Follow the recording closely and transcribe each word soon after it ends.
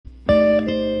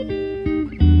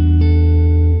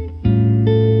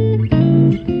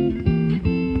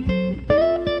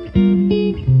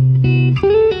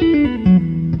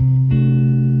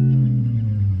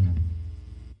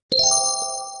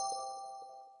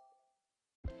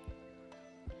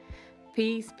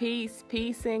Peace, peace,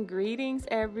 peace, and greetings,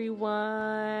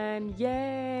 everyone.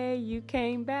 Yay, you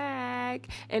came back.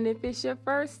 And if it's your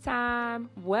first time,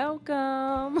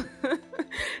 welcome.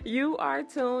 You are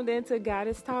tuned into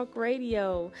Goddess Talk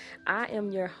Radio. I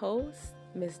am your host,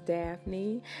 Miss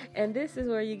Daphne, and this is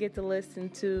where you get to listen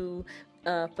to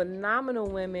phenomenal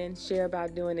women share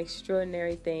about doing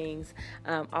extraordinary things,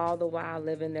 all the while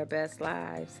living their best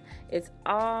lives. It's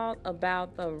all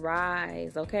about the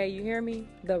rise, okay? You hear me?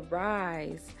 The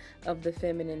rise of the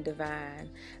feminine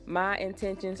divine. My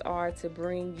intentions are to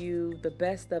bring you the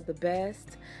best of the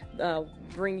best,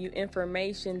 bring you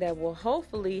information that will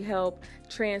hopefully help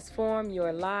transform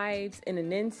your lives in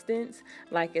an instant.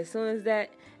 Like as soon as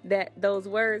that those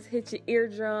words hit your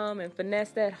eardrum and finesse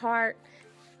that heart,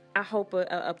 I hope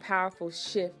a powerful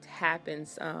shift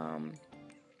happens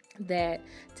that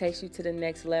takes you to the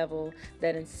next level,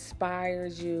 that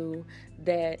inspires you,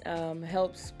 that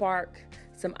helps spark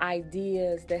some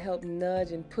ideas, that help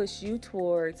nudge and push you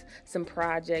towards some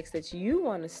projects that you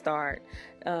want to start,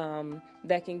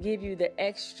 that can give you the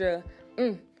extra,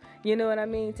 you know what I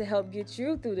mean, to help get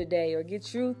you through the day or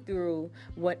get you through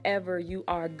whatever you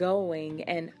are going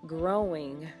and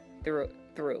growing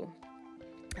through.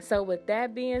 So with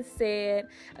that being said,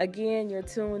 again, you're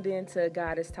tuned into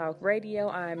Goddess Talk Radio.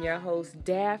 I'm your host,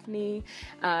 Daphne.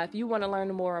 If you want to learn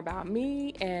more about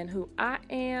me and who I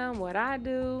am, what I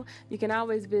do, you can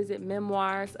always visit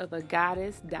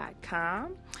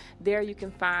memoirsofagoddess.com. There you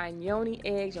can find yoni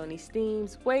eggs, yoni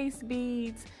steams, waist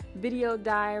beads, video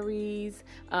diaries,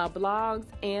 blogs,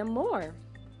 and more.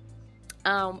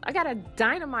 I got a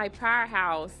dynamite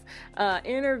powerhouse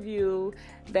interview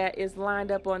that is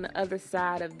lined up on the other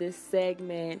side of this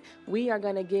segment. We are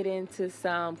going to get into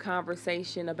some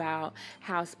conversation about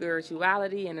how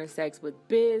spirituality intersects with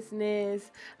business,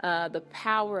 the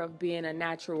power of being a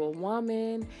natural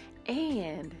woman,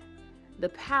 and the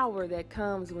power that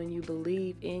comes when you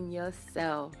believe in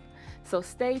yourself. So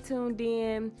stay tuned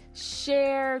in,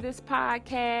 share this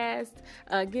podcast,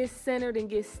 get centered and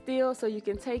get still so you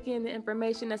can take in the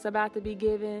information that's about to be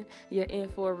given. You're in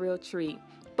for a real treat.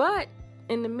 But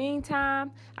in the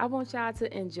meantime, I want y'all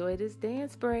to enjoy this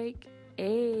dance break.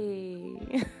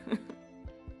 Hey.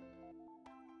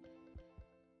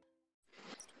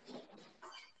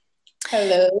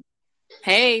 Hello.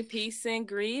 Hey, peace and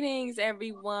greetings,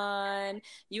 everyone.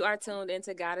 You are tuned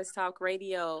into Goddess Talk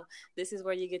Radio. This is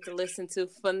where you get to listen to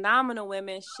phenomenal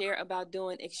women share about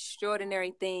doing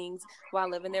extraordinary things while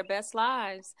living their best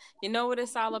lives. You know what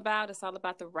it's all about? It's all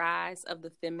about the rise of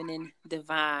the feminine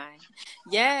divine.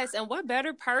 Yes, and what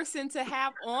better person to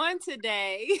have on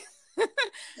today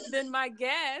than my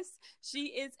guest. She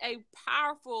is a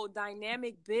powerful,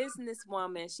 dynamic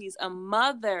businesswoman. She's a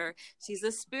mother. She's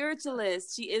a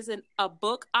spiritualist. She is a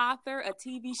book author, a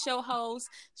TV show host.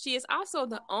 She is also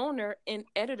the owner and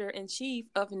editor-in-chief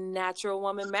of Natural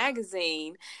Woman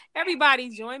magazine. Everybody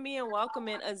join me in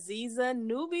welcoming Aziza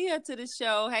Nubia to the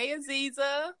show. Hey,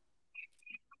 Aziza.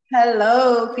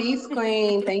 Hello, Peace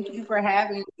Queen. Thank you for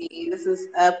having me. This is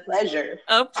a pleasure.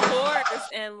 Of course,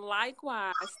 and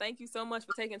likewise. Thank you so much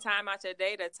for taking time out your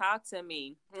day to talk to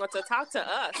me, or to talk to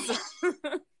us.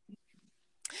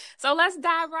 So let's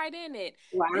dive right in it.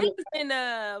 Wow. This has been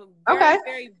a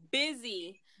very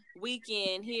busy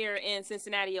weekend here in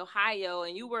Cincinnati, Ohio,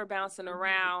 and you were bouncing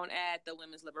around at the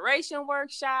Women's Liberation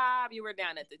Workshop. You were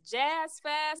down at the Jazz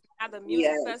Fest, at the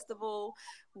Music Festival.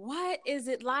 What is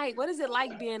it like? What is it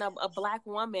like being a Black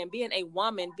woman, being a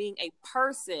woman, being a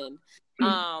person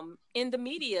in the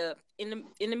media, in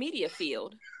the media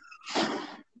field?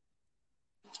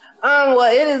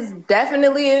 Well, it is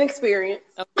definitely an experience.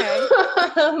 Okay.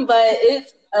 But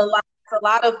it's a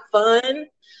lot of fun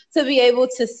to be able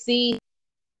to see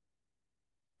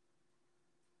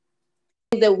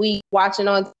that we watching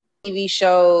on TV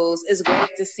shows. It's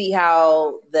great to see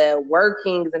how the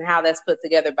workings and how that's put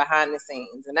together behind the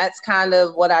scenes. And that's kind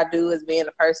of what I do as being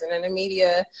a person in the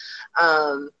media.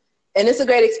 And it's a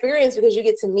great experience because you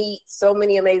get to meet so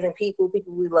many amazing people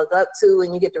we look up to,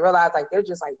 and you get to realize like they're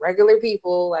just like regular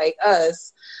people like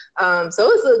us.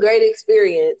 So it's a great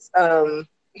experience.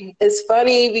 It's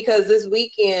funny because this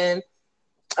weekend,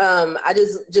 I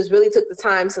just really took the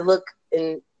time to look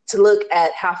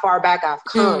at how far back I've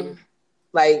come.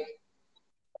 Like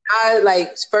I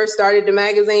first started the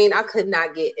magazine, I could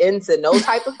not get into no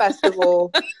type of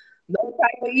festival, no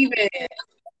type of event.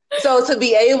 So to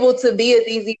be able to be at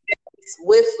these events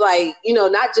with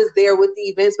not just there with the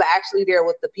events, but actually there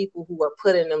with the people who are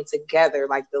putting them together,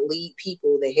 like the lead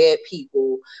people, the head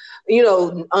people,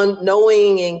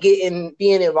 knowing and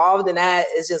being involved in that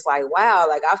is just like, wow,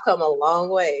 like I've come a long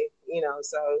way,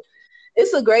 so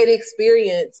it's a great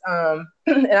experience. And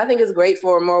I think it's great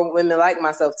for more women like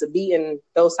myself to be in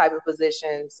those type of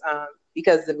positions,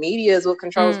 because the media is what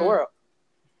controls the world.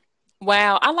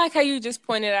 Wow. I like how you just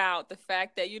pointed out the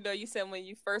fact that, you said when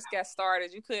you first got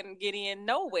started, you couldn't get in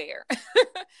nowhere.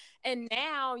 And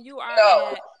now you are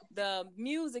at the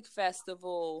music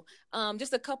festival.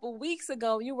 Just a couple weeks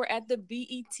ago, you were at the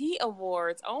BET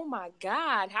Awards. Oh my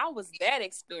God. How was that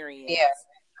experience? Yeah.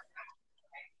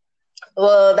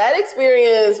 Well, that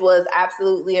experience was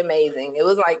absolutely amazing. It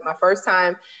was like my first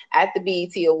time at the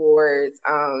BET Awards.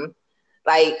 And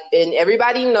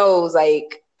everybody knows,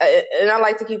 and I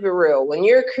like to keep it real. When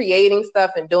you're creating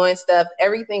stuff and doing stuff,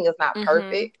 everything is not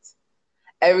perfect.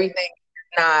 Everything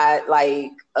is not like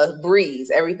a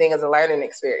breeze. Everything is a learning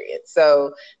experience.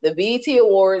 So the BET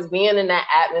Awards, being in that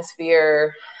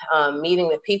atmosphere, meeting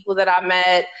the people that I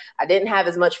met, I didn't have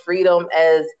as much freedom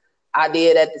as I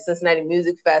did at the Cincinnati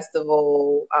Music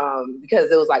Festival, because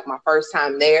it was like my first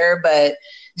time there. But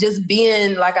just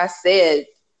being, like I said,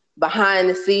 behind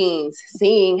the scenes,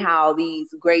 seeing how these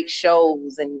great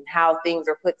shows and how things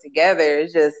are put together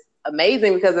is just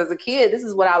amazing, because as a kid, this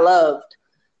is what I loved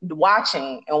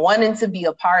watching and wanting to be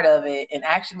a part of it, and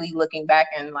actually looking back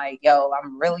and like, yo,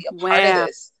 I'm really a part of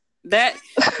this. That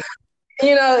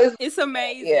it's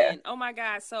amazing. Yeah. Oh my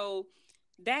God. So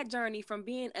that journey from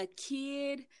being a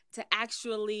kid to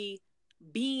actually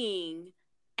being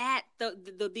at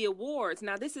the awards.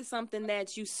 Now, this is something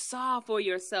that you saw for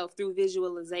yourself through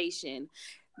visualization.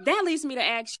 That leads me to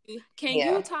ask you, can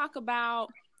you talk about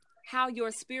how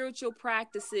your spiritual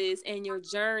practices and your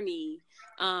journey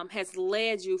has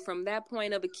led you from that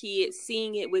point of a kid,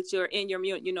 seeing it with your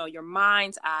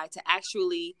mind's eye, to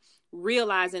actually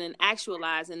realizing and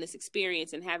actualizing this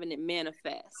experience and having it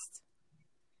manifest?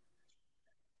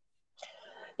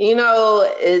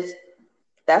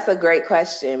 That's a great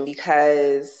question,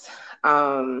 because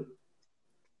as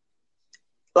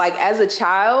a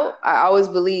child, I always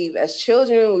believe as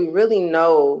children, we really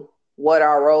know what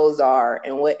our roles are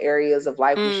and what areas of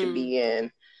life we should be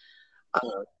in.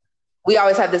 We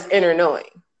always have this inner knowing.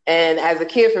 And as a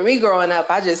kid, for me growing up,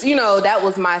 I just, that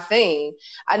was my thing.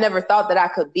 I never thought that I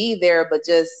could be there, but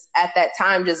just at that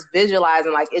time, just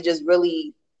visualizing, it just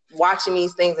really watching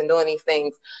these things and doing these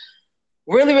things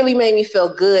really, really made me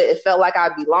feel good. It felt like I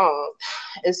belonged.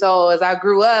 And so as I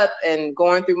grew up and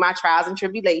going through my trials and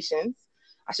tribulations,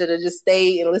 I should have just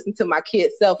stayed and listened to my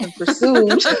kid self and pursued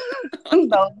those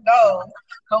goals.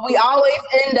 But we always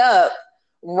end up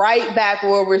right back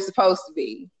where we're supposed to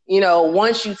be.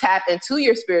 Once you tap into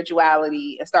your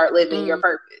spirituality and start living your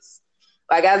purpose.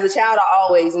 As a child, I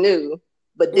always knew,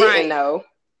 but didn't know.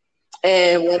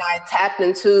 And when I tapped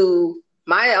into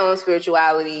my own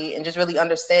spirituality and just really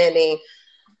understanding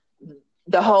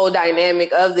the whole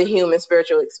dynamic of the human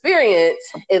spiritual experience,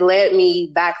 it led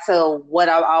me back to what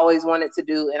I've always wanted to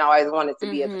do and always wanted to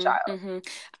be as a child. And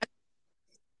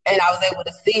I was able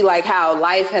to see how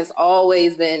life has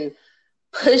always been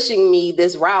pushing me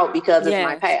this route because it's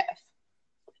my path.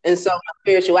 And so my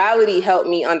spirituality helped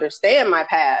me understand my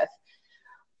path,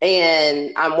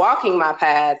 and I'm walking my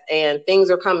path, and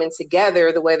things are coming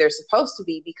together the way they're supposed to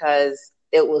be because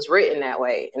it was written that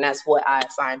way. And that's what I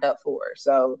signed up for.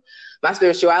 So my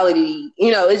spirituality,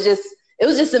 it was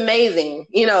just amazing,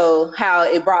 how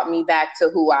it brought me back to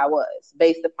who I was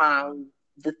based upon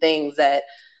the things that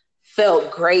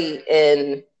felt great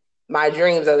in my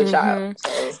dreams as a child.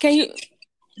 So,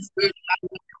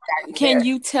 can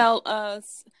you tell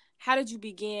us, how did you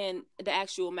begin the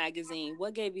actual magazine?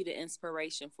 What gave you the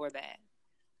inspiration for that?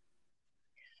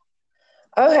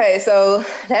 Okay, so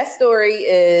that story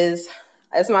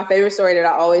that's my favorite story that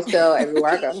I always tell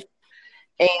everywhere I go.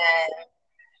 And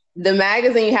the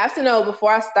magazine, you have to know,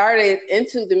 before I started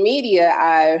into the media,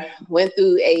 I went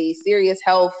through a serious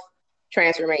health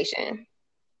transformation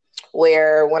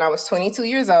where when I was 22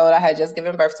 years old, I had just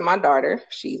given birth to my daughter.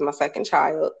 She's my second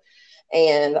child.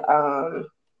 And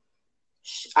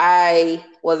I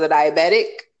was a diabetic,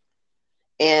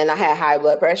 and I had high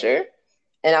blood pressure,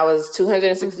 and I was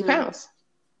 260 pounds.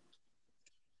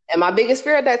 And my biggest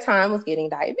fear at that time was getting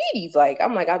diabetes. I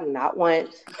do not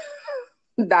want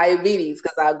diabetes,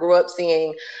 because I grew up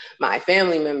seeing my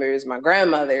family members, my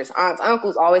grandmothers, aunts,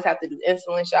 uncles always have to do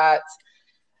insulin shots.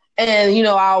 And,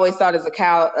 I always thought as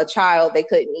a child they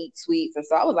couldn't eat sweets. And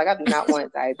so I was like, I do not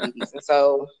want diabetes. And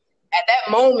so at that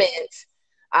moment,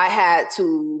 I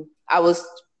was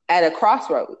at a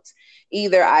crossroads.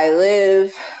 Either I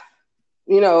live,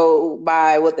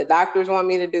 by what the doctors want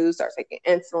me to do, start taking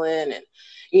insulin and,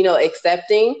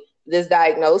 accepting this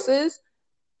diagnosis,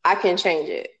 I can change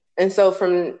it. And so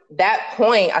from that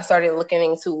point, I started looking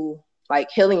into like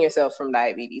healing yourself from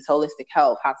diabetes, holistic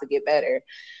health, how to get better.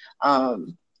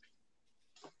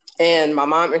 And my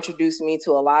mom introduced me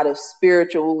to a lot of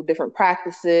spiritual different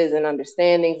practices and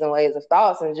understandings and ways of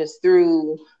thoughts. And just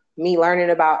through me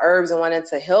learning about herbs and wanting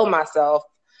to heal myself,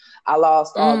 I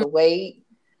lost all the weight.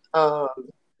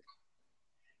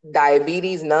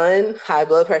 Diabetes, none. High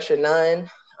blood pressure, none.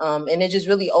 And it just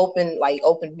really opened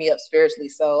me up spiritually.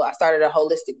 So I started a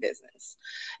holistic business,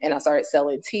 and I started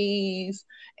selling teas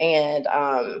and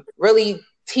really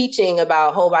teaching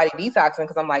about whole body detoxing,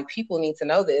 because I'm like, people need to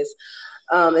know this.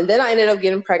 And then I ended up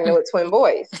getting pregnant with twin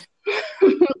boys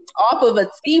off of a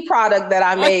tea product that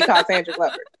I made called Tantric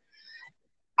Lover.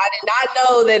 I did not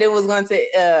know that it was going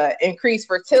to increase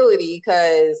fertility,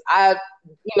 because I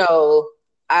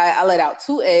let out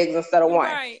 2 eggs instead of 1.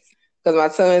 Right. Because my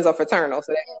twins are fraternal.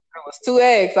 So there was 2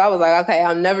 eggs. So I was like, okay,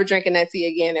 I'm never drinking that tea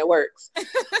again. It works. But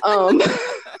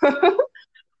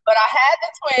I had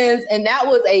the twins, and that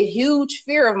was a huge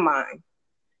fear of mine,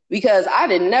 because I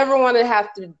did never want to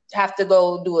have to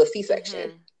go do a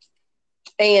C-section.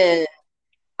 And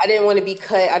I didn't want to be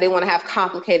cut. I didn't want to have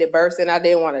complicated births, and I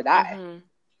didn't want to die.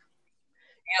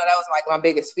 That was like my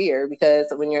biggest fear, because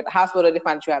when you're at the hospital, they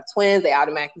find that you have twins, they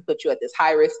automatically put you at this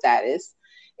high risk status,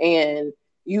 and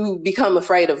you become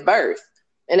afraid of birth.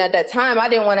 And at that time, I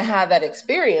didn't want to have that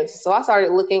experience. So I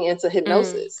started looking into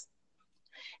hypnosis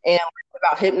and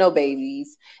about hypnobabies,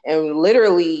 and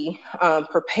literally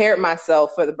prepared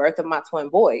myself for the birth of my twin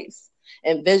boys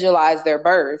and visualized their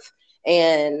birth.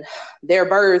 And their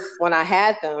birth, when I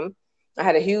had them, I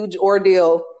had a huge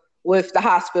ordeal with the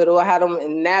hospital. I had them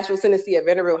in Nashville, Tennessee at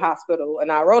Vanderbilt Hospital,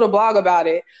 and I wrote a blog about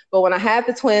it. But when I had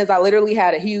the twins, I literally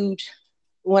had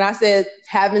when I said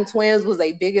having twins was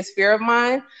a biggest fear of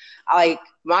mine,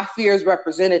 my fears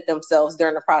represented themselves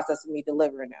during the process of me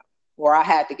delivering them, where I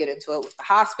had to get into it with the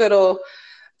hospital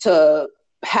to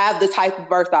have the type of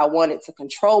birth I wanted, to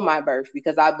control my birth,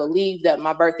 because I believed that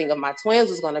my birthing of my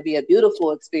twins was going to be a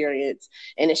beautiful experience,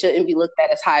 and it shouldn't be looked at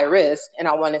as high risk. And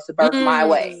I wanted to birth my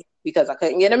way, because I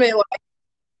couldn't get a midwife.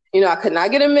 I could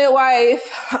not get a midwife.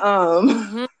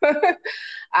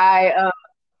 I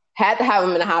had to have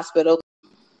them in the hospital.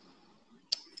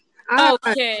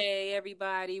 Okay,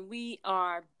 everybody, we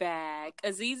are back.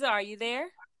 Aziza, are you there?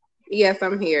 Yes,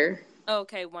 I'm here.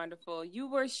 Okay, wonderful. You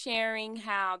were sharing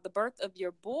how the birth of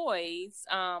your boys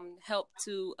helped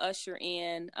to usher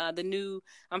in the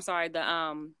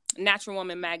Natural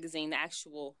Woman magazine, the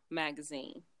actual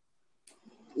magazine.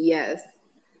 Yes.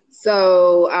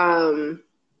 So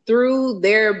through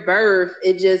their birth,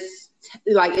 it just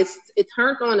it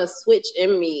turned on a switch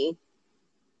in me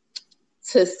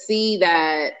to see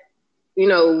that,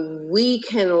 we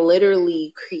can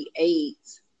literally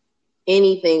create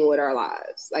anything with our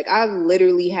lives. Like, I've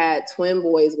literally had twin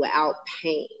boys without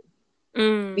pain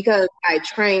because I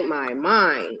trained my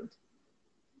mind,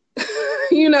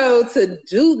 to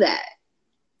do that.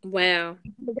 Wow.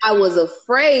 I was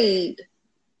afraid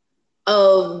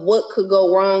of what could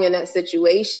go wrong in that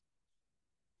situation.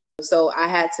 So I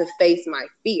had to face my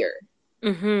fear,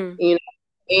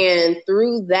 and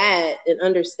through that and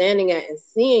understanding that and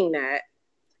seeing that,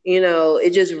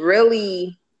 it just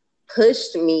really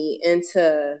pushed me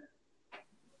into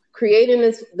creating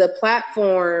the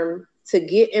platform to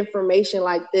get information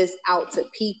like this out to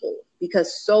people,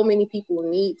 because so many people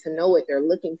need to know it. They're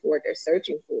looking for it. They're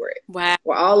searching for it. Wow.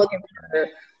 We're all looking for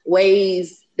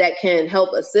ways that can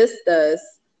help assist us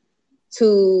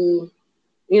to,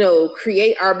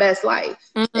 create our best life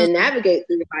and navigate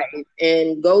through life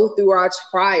and go through our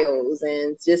trials,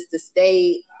 and just to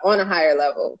stay on a higher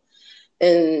level.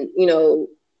 And,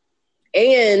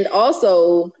 and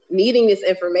also needing this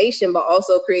information, but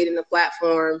also creating a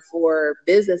platform for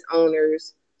business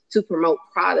owners to promote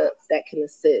products that can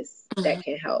assist, that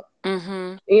can help.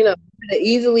 To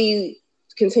easily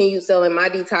continue selling my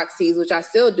detox teas, which I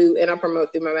still do, and I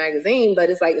promote through my magazine, but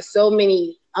it's like so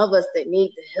many of us that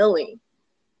need the healing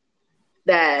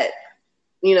that,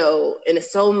 and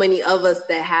there's so many of us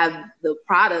that have the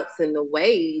products and the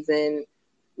ways, and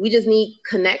we just need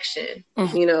connection, and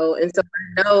so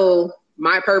I know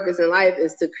my purpose in life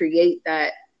is to create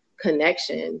that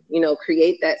connection,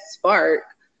 create that spark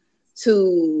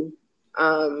to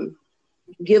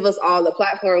give us all the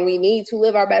platform we need to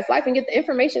live our best life and get the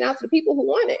information out to the people who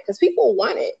want it, because people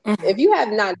want it. If you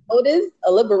have not noticed,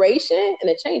 a liberation and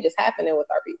a change is happening with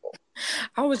our people.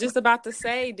 I was just about to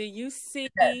say, do you see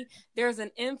there's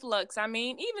an influx? I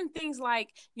mean, even things like,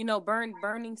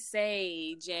 burning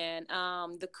sage and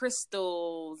the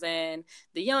crystals and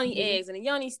the yoni eggs and the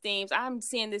yoni steams. I'm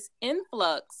seeing this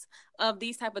influx of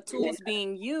these type of tools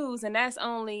being used, and that's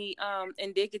only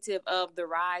indicative of the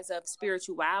rise of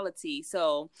spirituality.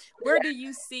 So where do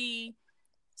you see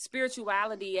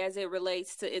spirituality as it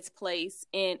relates to its place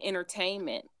in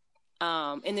entertainment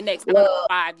in the next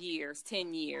 5 years,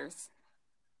 10 years?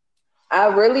 I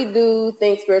really do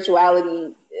think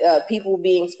spirituality, people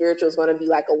being spiritual is going to be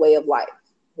like a way of life,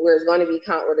 where it's going to be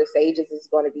where the sages is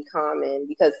going to be common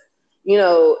because,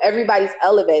 everybody's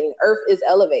elevating. Earth is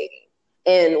elevating.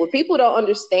 And what people don't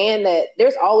understand that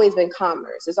there's always been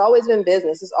commerce. There's always been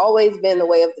business. It's always been the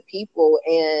way of the people.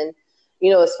 And,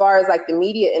 as far as like the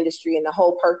media industry and the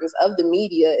whole purpose of the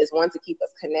media is one, to keep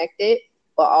us connected,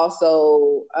 but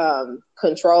also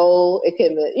control. It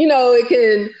can, it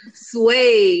can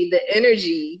sway the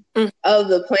energy of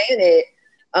the planet.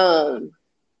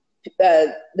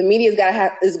 The media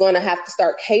is going to have to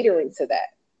start catering to that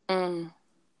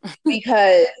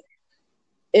because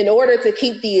in order to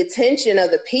keep the attention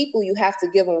of the people, you have to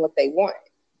give them what they want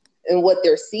and what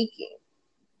they're seeking.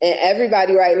 And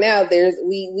everybody right now,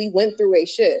 we went through a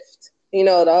shift. We've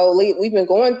been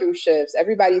going through shifts.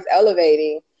 Everybody's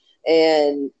elevating.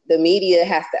 And the media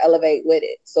has to elevate with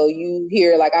it. So you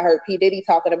hear, like I heard P. Diddy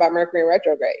talking about Mercury in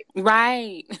retrograde.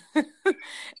 Right.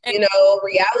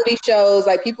 Reality shows,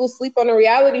 like people sleep on the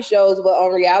reality shows, but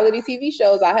on reality TV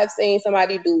shows, I have seen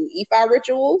somebody do Ifa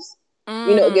rituals,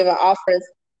 giving offerings.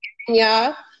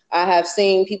 I have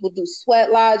seen people do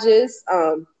sweat lodges,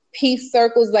 peace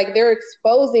circles, like they're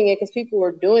exposing it because people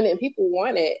were doing it and people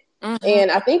want it. Mm-hmm.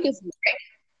 And I think it's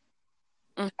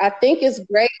great. I think it's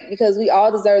great because we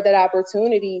all deserve that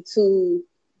opportunity to,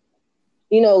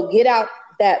 get out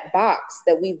that box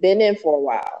that we've been in for a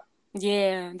while.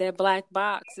 Yeah, that black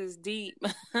box is deep.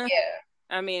 Yeah.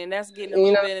 I mean, that's getting a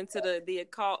little bit into the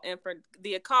occult and for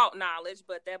the occult knowledge,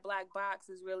 but that black box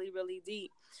is really, really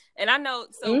deep. And I know,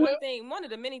 so one of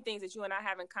the many things that you and I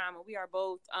have in common, we are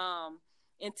both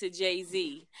into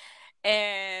Jay-Z.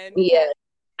 And really,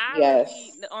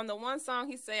 on the one song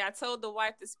he say, I told the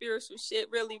wife the spiritual shit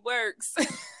really works.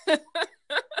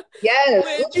 Yes,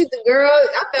 what you the girl?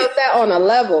 I felt that on a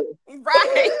level.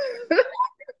 Right.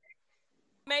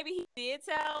 Maybe he did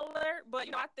tell her, but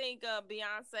I think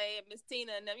Beyonce and Miss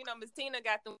Tina and them, Miss Tina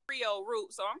got the Creole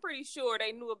roots, so I'm pretty sure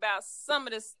they knew about some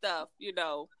of this stuff,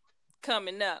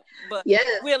 coming up. But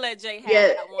we'll let Jay have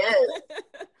that one.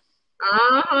 Yes.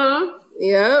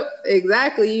 Yep,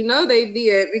 exactly. They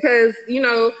did because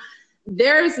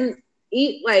there's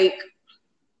like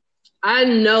I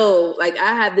know, like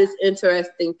I have this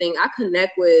interesting thing. I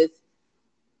connect with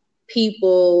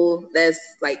people that's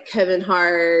like Kevin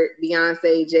Hart,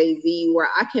 Beyonce, Jay-Z, where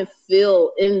I can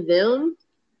feel in them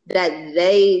that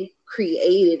they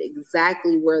created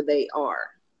exactly where they are.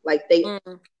 Like they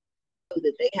that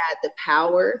they had the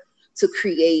power to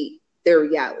create their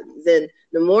realities. And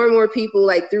the more and more people,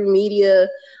 like through media,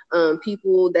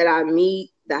 people that I meet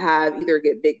that have either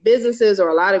get big businesses or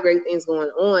a lot of great things going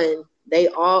on, they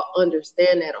all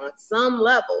understand that on some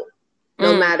level,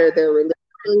 no matter their religious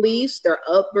beliefs, their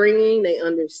upbringing, they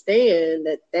understand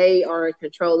that they are in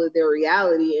control of their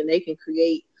reality and they can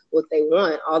create what they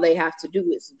want. All they have to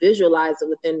do is visualize it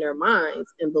within their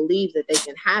minds and believe that it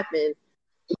can happen,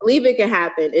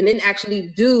 and then actually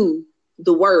do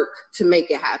the work to make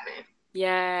it happen.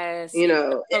 Yes. I'm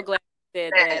so glad you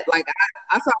said that. Like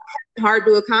I saw Hart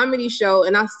do a comedy show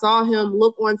and I saw him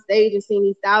look on stage and seeing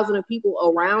these thousands of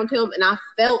people around him, and I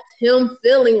felt him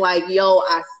feeling like, yo,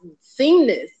 I seen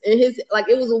this. And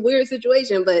it was a weird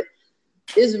situation, but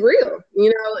it's real,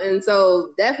 and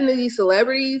so definitely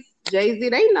celebrities, Jay-Z,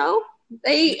 they know.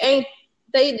 They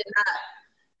did not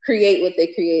create what they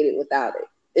created without it.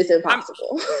 It's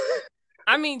impossible.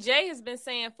 I mean, Jay has been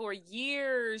saying for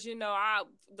years,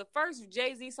 the first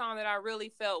Jay-Z song that I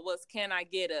really felt was "Can I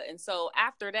Get Her?" And so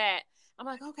after that, I'm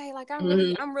like, okay, like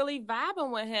I'm really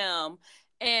vibing with him.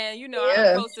 And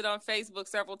I posted on Facebook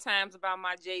several times about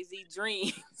my Jay-Z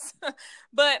dreams.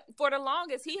 But for the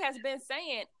longest, he has been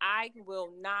saying, "I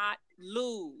will not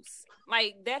lose."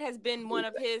 Like that has been one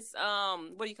of his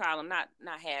what do you call them? Not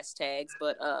hashtags,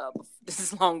 but this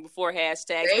is long before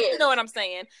hashtags. But you know what I'm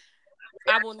saying?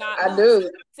 I will not lose. I do.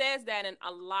 He says that in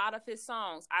a lot of his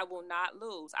songs. I will not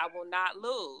lose. I will not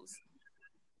lose.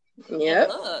 Yeah.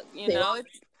 Look,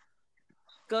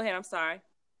 go ahead. I'm sorry.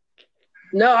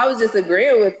 No, I was just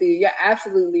agreeing with you. You're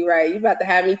absolutely right. You about to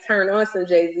have me turn on some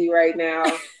Jay-Z right now.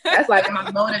 That's like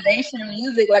my motivation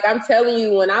music. Like I'm telling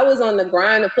you, when I was on the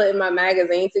grind of putting my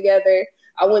magazine together,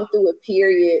 I went through a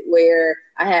period where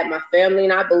I had my family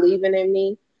not believing in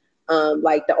me.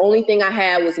 Like the only thing I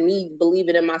had was me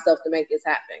believing in myself to make this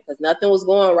happen, because nothing was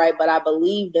going right, but I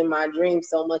believed in my dream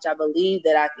so much. I believed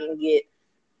that I can get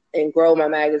and grow my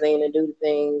magazine and do the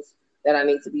things that I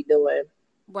need to be doing.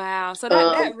 Wow. So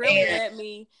that really led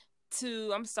me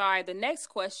to, I'm sorry, the next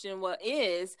question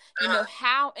is,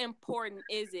 how important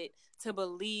is it to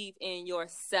believe in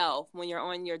yourself when you're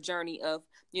on your journey of,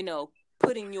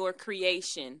 putting your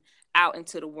creation out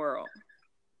into the world?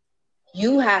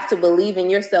 You have to believe in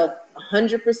yourself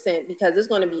 100%, because there's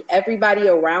going to be everybody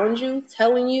around you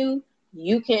telling you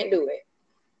you can't do it.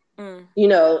 And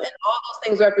all those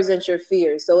things represent your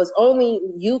fears. So it's only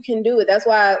you can do it. That's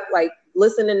why, like,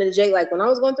 listening to Jay, like when I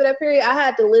was going through that period, I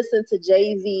had to listen to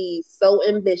Jay-Z, So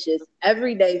Ambitious,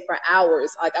 every day for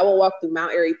hours. Like I would walk through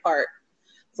Mount Airy Park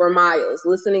for miles,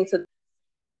 listening to,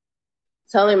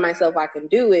 telling myself I can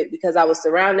do it, because I was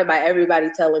surrounded by everybody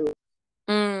telling me.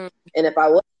 And if I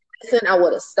wasn't listening, I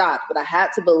would have stopped. But I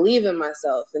had to believe in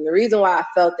myself. And the reason why I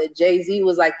felt that Jay-Z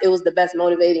was like, it was the best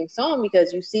motivating song,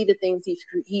 because you see the things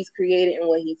he's created and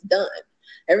what he's done.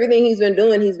 Everything he's been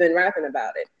doing, he's been rapping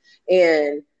about it.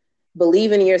 And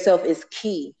believing in yourself is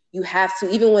key. You have to,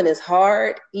 even when it's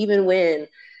hard, even when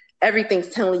everything's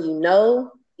telling you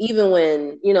no, even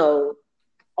when,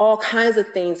 all kinds of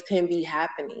things can be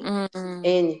happening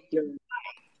in your life.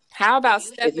 How about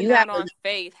stepping out on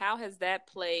faith? How has that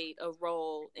played a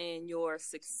role in your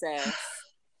success?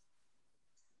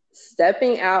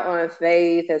 Stepping out on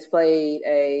faith has played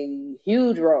a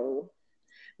huge role,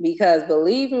 because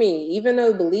believe me, even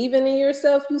though believing in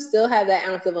yourself, you still have that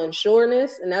ounce of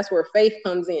unsureness, and that's where faith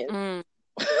comes in.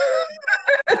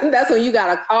 That's when you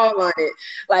gotta call on it.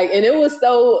 Like, and it was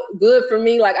so good for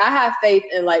me. Like, I have faith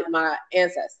in like my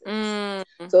ancestors.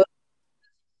 So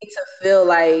to feel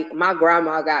like my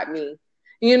grandma got me,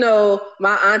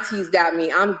 my aunties got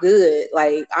me. I'm good.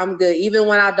 Like, I'm good. Even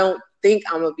when I don't think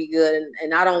I'm gonna be good,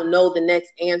 and I don't know the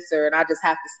next answer, and I just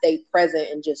have to stay present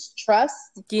and just trust.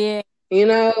 Yeah.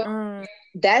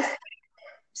 That's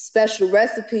special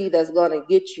recipe that's gonna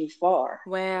get you far.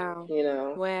 Wow.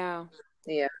 Wow.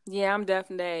 Yeah. Yeah, I'm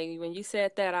definitely, when you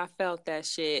said that, I felt that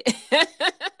shit.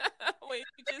 When you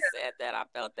just said that, I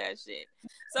felt that shit.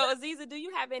 So Aziza, do you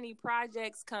have any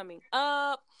projects coming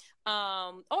up?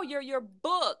 Your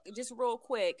book, just real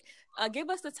quick. Give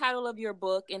us the title of your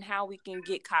book and how we can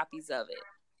get copies of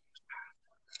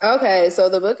it. Okay, so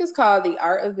the book is called The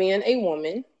Art of Being a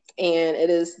Woman, and it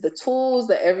is the tools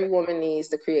that every woman needs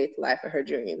to create the life of her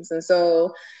dreams. And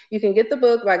so you can get the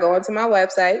book by going to my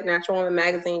website,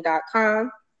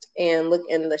 naturalwomanmagazine.com, and look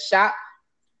in the shop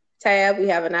tab. We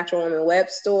have a Natural Woman web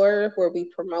store where we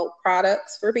promote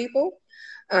products for people.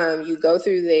 You go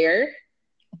through there,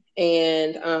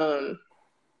 and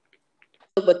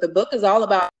but the book is all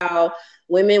about how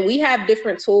women, we have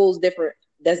different tools,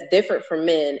 that's different from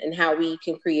men, and how we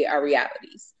can create our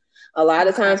realities. A lot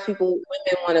of times women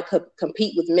want to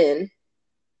compete with men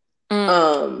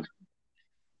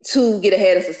to get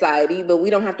ahead of society, but we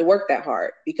don't have to work that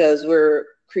hard, because we're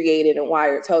created and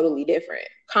wired totally different.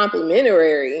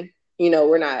 Complementary,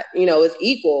 we're not, it's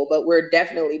equal, but we're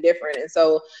definitely different. And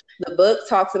so the book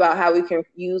talks about how we can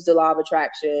use the law of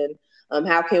attraction,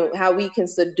 how we can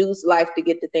seduce life to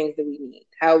get the things that we need,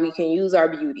 how we can use our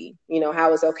beauty,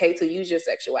 how it's okay to use your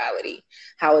sexuality,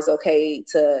 how it's okay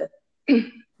to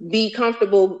be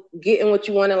comfortable getting what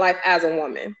you want in life as a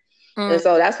woman. And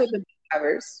so that's what the book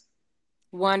covers.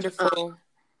 Wonderful.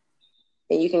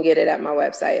 And you can get it at my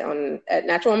website at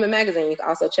Natural Woman Magazine. You can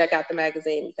also check out the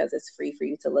magazine, because it's free for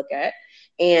you to look at.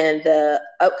 And the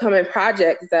upcoming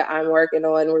projects that I'm working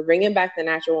on, we're bringing back the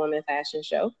Natural Woman Fashion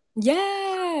Show.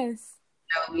 Yes.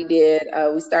 We did.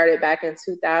 We started back in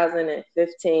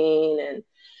 2015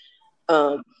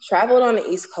 and traveled on the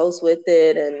East Coast with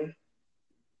it. And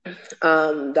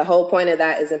the whole point of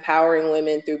that is empowering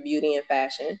women through beauty and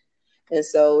fashion. And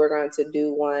so we're going to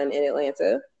do one in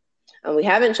Atlanta. We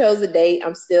haven't chose a date.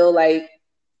 I'm still like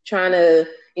trying to,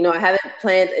 I haven't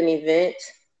planned an event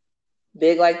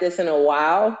big like this in a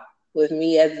while with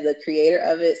me as the creator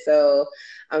of it. So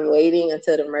I'm waiting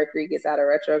until the Mercury gets out of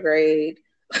retrograde.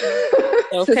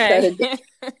 Okay.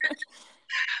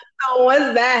 So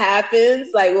once that happens,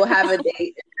 like, we'll have a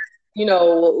date,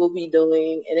 what we'll be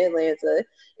doing in Atlanta.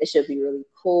 It should be really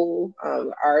cool.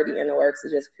 We're already in the works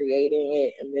of just creating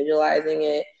it and visualizing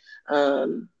it.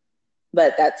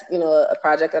 But that's, a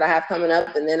project that I have coming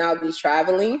up. And then I'll be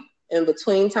traveling in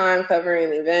between time,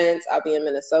 covering events. I'll be in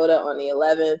Minnesota on the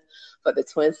 11th for the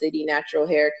Twin City Natural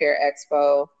Hair Care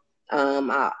Expo.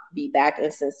 I'll be back in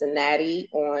Cincinnati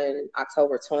on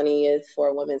October 20th for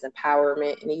a women's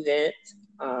empowerment event.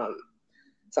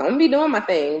 So I'm gonna be doing my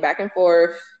thing back and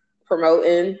forth,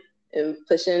 promoting and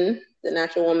pushing the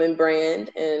Natural Woman brand,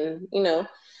 and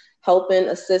helping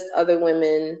assist other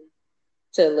women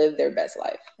to live their best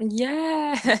life.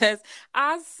 Yes,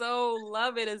 I so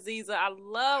love it, Aziza. I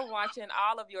love watching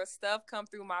all of your stuff come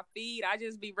through my feed. I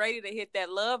just be ready to hit that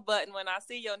love button when I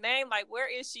see your name. Like, where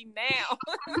is she now?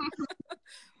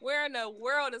 Where in the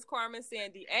world is Carmen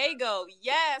Sandiego?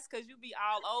 Yes, because you be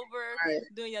all over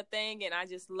doing your thing, and I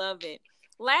just love it.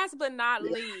 Last but not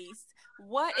least,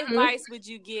 what advice would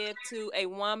you give to a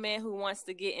woman who wants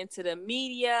to get into the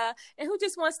media and who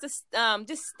just wants to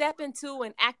just step into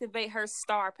and activate her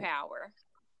star power?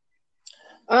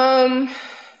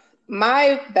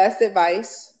 My best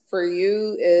advice for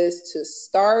you is to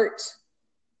start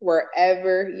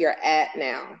wherever you're at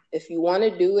now. If you want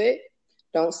to do it,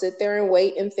 don't sit there and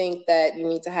wait and think that you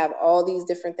need to have all these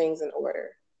different things in order.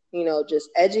 Just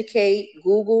educate.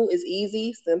 Google is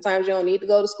easy. Sometimes you don't need to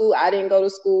go to school. I didn't go to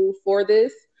school for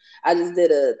this. I just did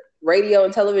a radio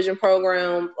and television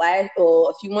program a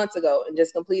few months ago and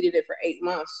just completed it for 8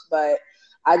 months. But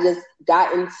I just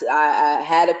I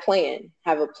had a plan.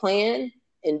 Have a plan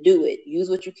and do it. Use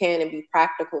what you can and be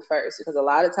practical first, because a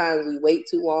lot of times we wait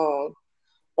too long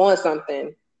on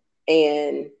something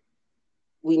and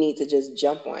we need to just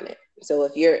jump on it. So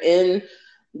if you're in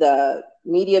the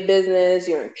media business,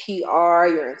 you're in PR,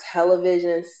 you're in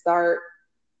television, start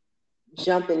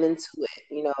jumping into it.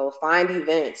 Find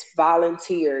events,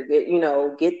 volunteer,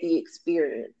 get the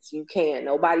experience. You can.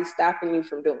 Nobody's stopping you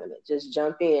from doing it. Just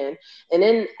jump in and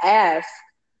then ask,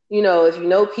 if you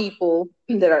know people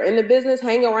that are in the business,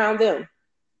 hang around them.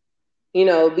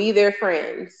 Be their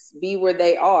friends, be where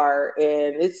they are.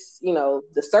 And it's,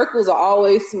 the circles are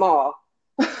always small.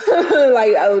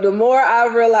 Like, the more I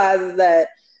realize is that,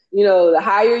 the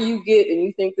higher you get and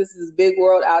you think this is big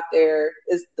world out there,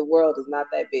 the world is not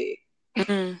that big.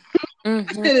 Mm-hmm. It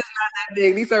is not that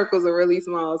big. These circles are really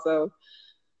small. So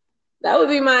that would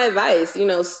be my advice.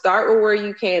 Start with where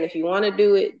you can. If you want to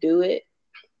do it, do it.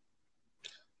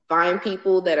 Find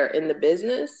people that are in the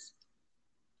business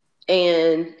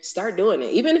and start doing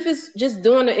it. Even if it's just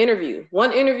doing an interview,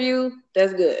 one interview,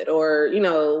 that's good. Or,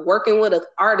 working with an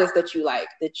artist that you like,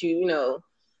 that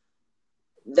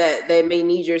that they may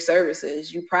need your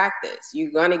services. You practice.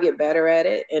 You're going to get better at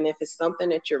it. And if it's something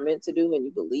that you're meant to do and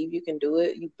you believe you can do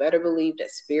it, you better believe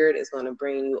that spirit is going to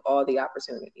bring you all the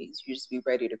opportunities. You just be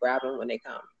ready to grab them when they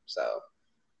come. So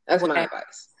that's my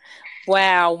advice.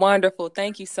 Wow, wonderful.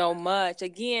 Thank you so much.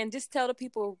 Again, just tell the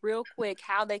people real quick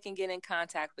how they can get in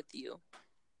contact with you.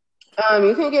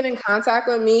 You can get in contact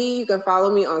with me. You can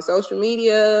follow me on social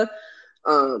media.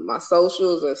 My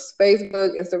socials are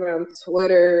Facebook, Instagram,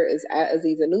 Twitter is at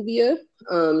Aziza Nubia.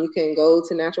 You can go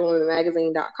to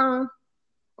naturalwomanmagazine.com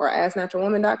or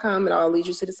asknaturalwoman.com. It all leads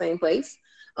you to the same place.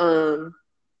 And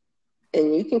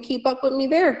you can keep up with me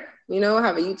there. I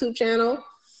have a YouTube channel.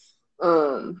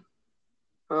 I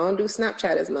don't do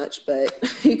Snapchat as much, but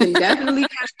you can definitely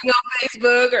catch me on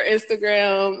Facebook or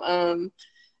Instagram.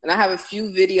 And I have a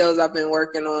few videos I've been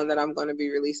working on that I'm going to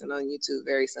be releasing on YouTube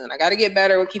very soon. I got to get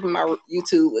better with keeping my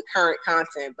YouTube with current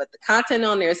content, but the content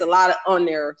on there is a lot on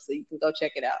there, so you can go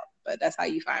check it out. But that's how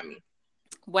you find me.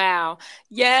 Wow.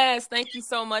 Yes. Thank you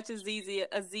so much, Aziza.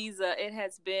 It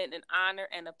has been an honor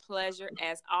and a pleasure,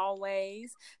 as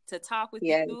always, to talk with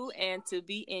you and to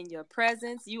be in your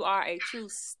presence. You are a true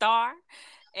star.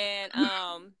 And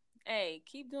hey,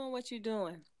 keep doing what you're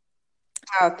doing.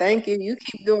 Oh, thank you. You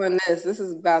keep doing this. This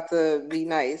is about to be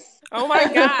nice. Oh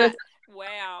my God.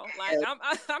 Wow. Like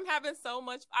I'm having so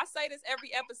much. I say this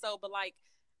every episode, but like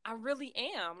I really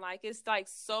am. Like it's like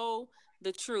so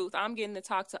the truth. I'm getting to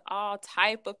talk to all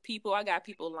type of people. I got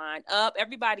people lined up.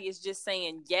 Everybody is just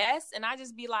saying yes, and I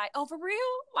just be like, "Oh, for real?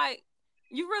 Like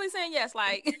you really saying yes?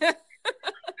 Like you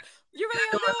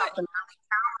really doing something really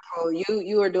powerful.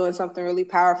 You are doing something really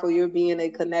powerful. You're being a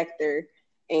connector,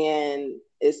 and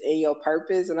it's in your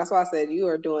purpose. And that's why I said you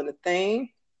are doing the thing.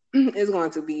 It's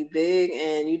going to be big,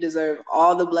 and you deserve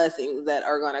all the blessings that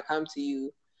are going to come to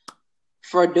you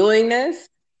for doing this,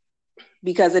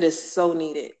 because it is so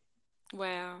needed.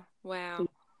 Wow.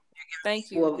 Thank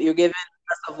you. Well, you're giving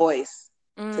us a voice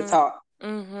to talk.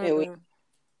 Mm-hmm. And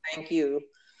thank you.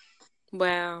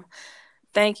 Wow.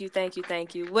 Thank you.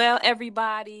 Well,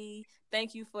 everybody,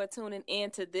 thank you for tuning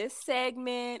in to this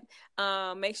segment.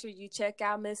 Make sure you check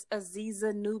out Miss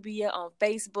Aziza Nubia on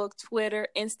Facebook, Twitter,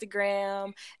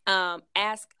 Instagram,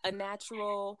 Ask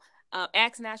Natural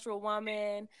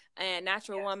Woman, and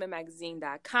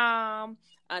naturalwomanmagazine.com.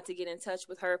 to get in touch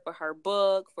with her for her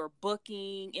book, for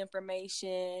booking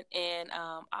information, and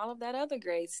all of that other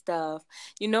great stuff.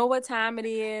 You know what time it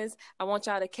is. I want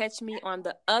y'all to catch me on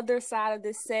the other side of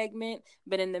this segment.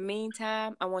 But in the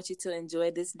meantime, I want you to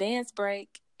enjoy this dance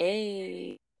break.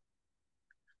 Hey.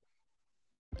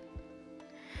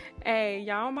 Hey,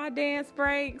 y'all, my dance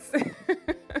breaks.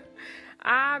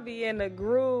 I be in the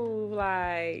groove,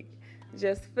 like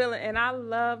just feeling, and I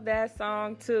love that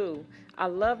song too. I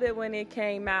loved it when it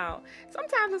came out.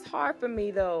 Sometimes it's hard for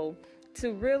me though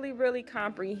to really, really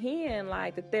comprehend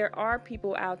like that there are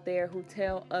people out there who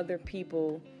tell other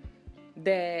people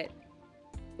that,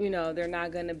 you know, they're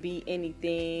not gonna be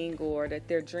anything or that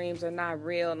their dreams are not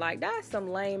real. Like that's some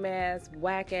lame ass,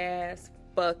 whack ass,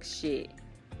 fuck shit.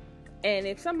 And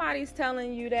if somebody's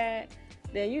telling you that,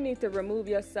 then you need to remove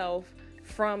yourself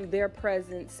from their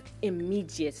presence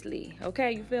immediately.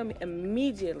 Okay, you feel me?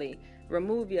 Immediately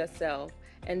remove yourself.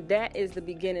 And that is the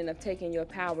beginning of taking your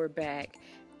power back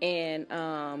and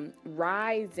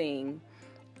rising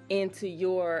into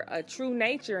your true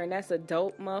nature. And that's a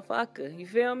dope motherfucker. You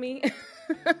feel me?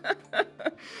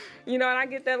 You know, and I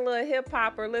get that little hip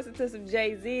hop or listen to some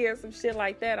Jay-Z or some shit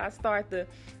like that.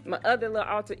 My other little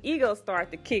alter ego start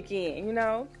to kick in, you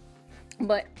know?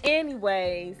 But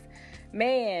anyways,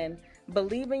 man,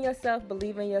 believe in yourself,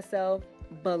 believe in yourself,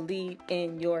 believe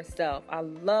in yourself. I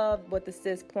love what the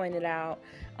sis pointed out,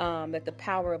 that the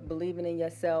power of believing in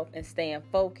yourself and staying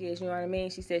focused, you know what I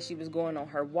mean? She said she was going on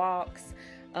her walks,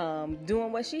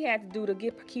 doing what she had to do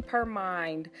to keep her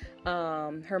mind's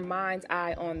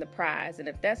eye on the prize. And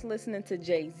if that's listening to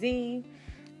Jay-Z,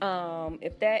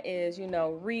 if that is, you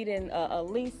know, reading a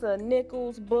Lisa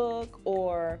Nichols book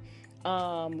or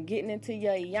getting into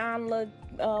your Iyanla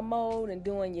mode and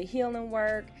doing your healing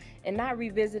work and not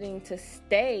revisiting to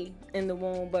stay in the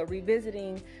womb, but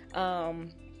revisiting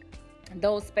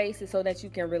those spaces so that you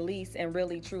can release and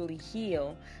really truly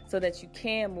heal, so that you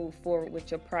can move forward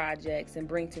with your projects and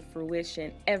bring to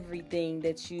fruition everything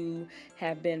that you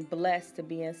have been blessed to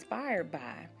be inspired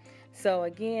by. So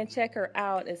again, check her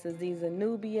out. It's Aziza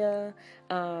Nubia,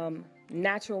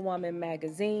 Natural Woman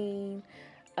Magazine,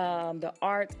 The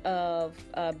Art of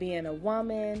Being a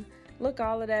Woman. Look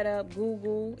all of that up.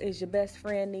 Google is your best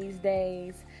friend these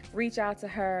days. Reach out to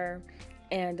her.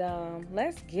 And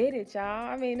let's get it,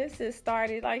 y'all. I mean, this has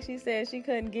started, like she said, she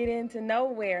couldn't get into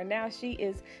nowhere. Now she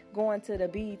is going to the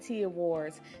BET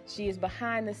Awards. She is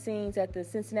behind the scenes at the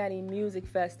Cincinnati Music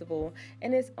Festival.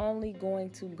 And it's only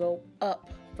going to go up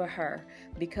for her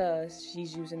because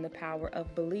she's using the power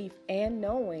of belief and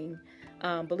knowing,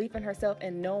 belief in herself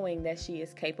and knowing that she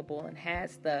is capable and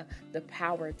has the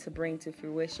power to bring to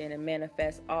fruition and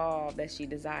manifest all that she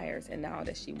desires and all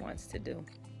that she wants to do.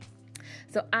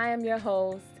 So I am your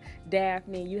host,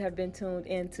 Daphne. You have been tuned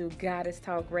into Goddess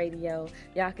Talk Radio.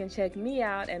 Y'all can check me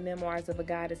out at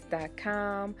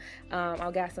memoirsofagoddess.com.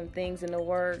 I've got some things in the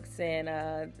works,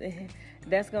 and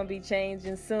that's going to be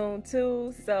changing soon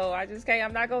too. So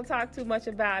I'm not going to talk too much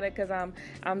about it because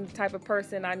I'm the type of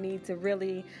person I need to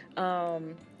really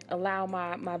allow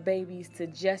my babies to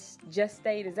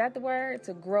gestate. Is that the word?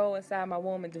 To grow inside my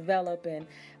womb and develop and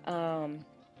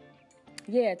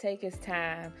take its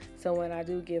time. So when I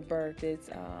do give birth, it's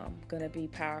going to be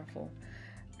powerful.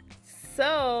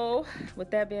 So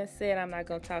with that being said, I'm not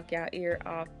going to talk y'all ear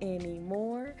off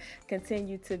anymore.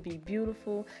 Continue to be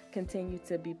beautiful. Continue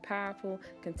to be powerful.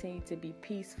 Continue to be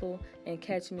peaceful. And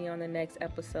catch me on the next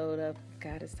episode of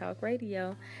Goddess Talk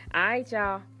Radio. All right,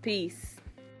 y'all. Peace.